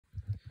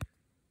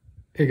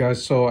Hey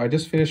guys, so I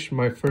just finished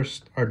my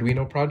first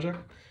Arduino project,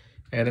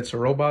 and it's a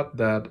robot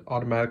that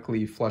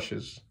automatically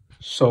flushes.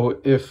 So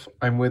if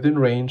I'm within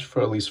range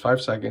for at least 5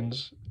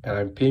 seconds and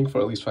I'm peeing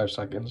for at least 5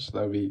 seconds,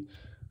 that would be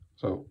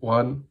so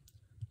 1,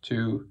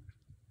 2,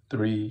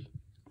 3,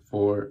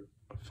 4,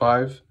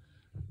 5,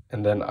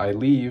 and then I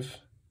leave,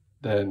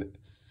 then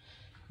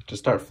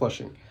just start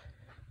flushing.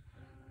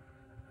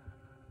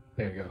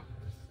 There you go.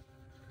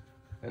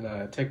 And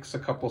it takes a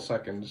couple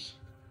seconds.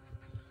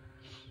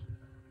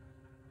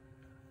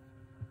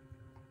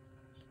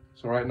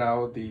 So right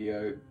now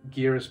the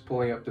gear is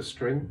pulling up the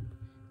string.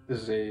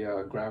 This is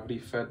a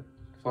gravity-fed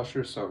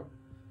flusher, so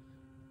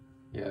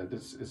yeah,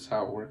 this is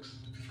how it works.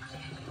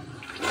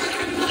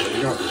 There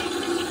you go.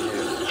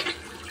 Yeah.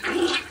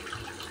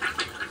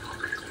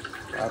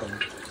 Got him.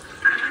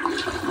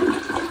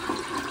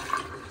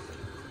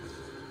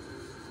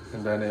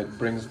 And then it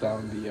brings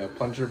down the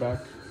plunger back.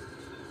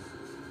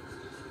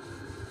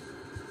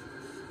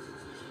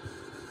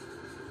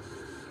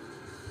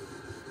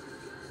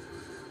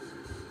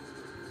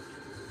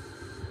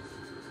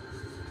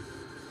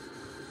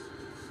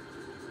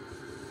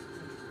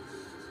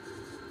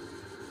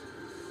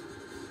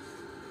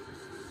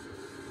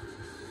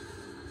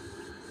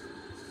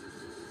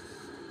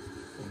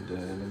 And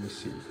then let me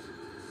see.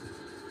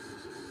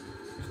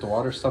 If the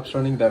water stops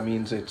running, that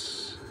means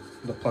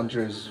the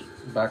plunger is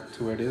back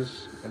to where it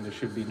is, and there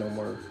should be no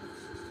more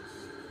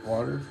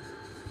water.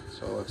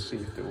 So let's see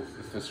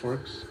if this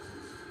works.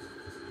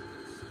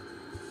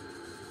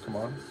 Come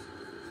on,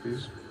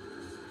 please.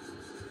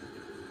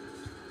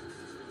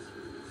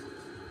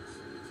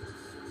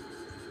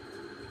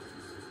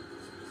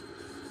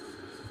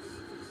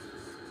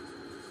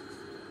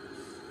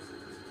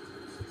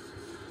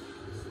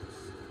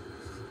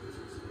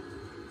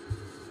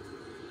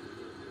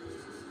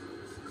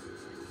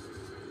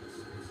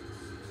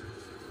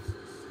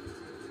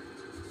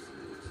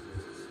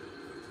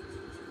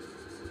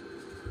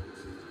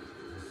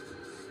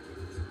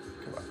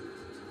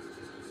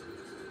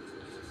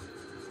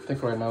 I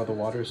think right now the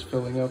water is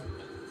filling up.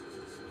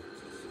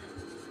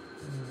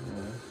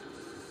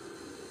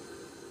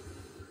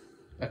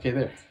 Okay,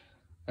 there.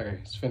 Okay,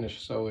 it's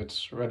finished, so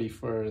it's ready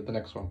for the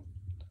next one.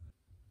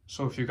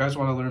 So if you guys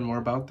want to learn more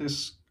about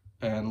this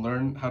and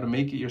learn how to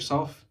make it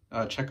yourself,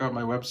 check out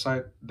my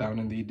website down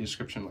in the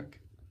description link.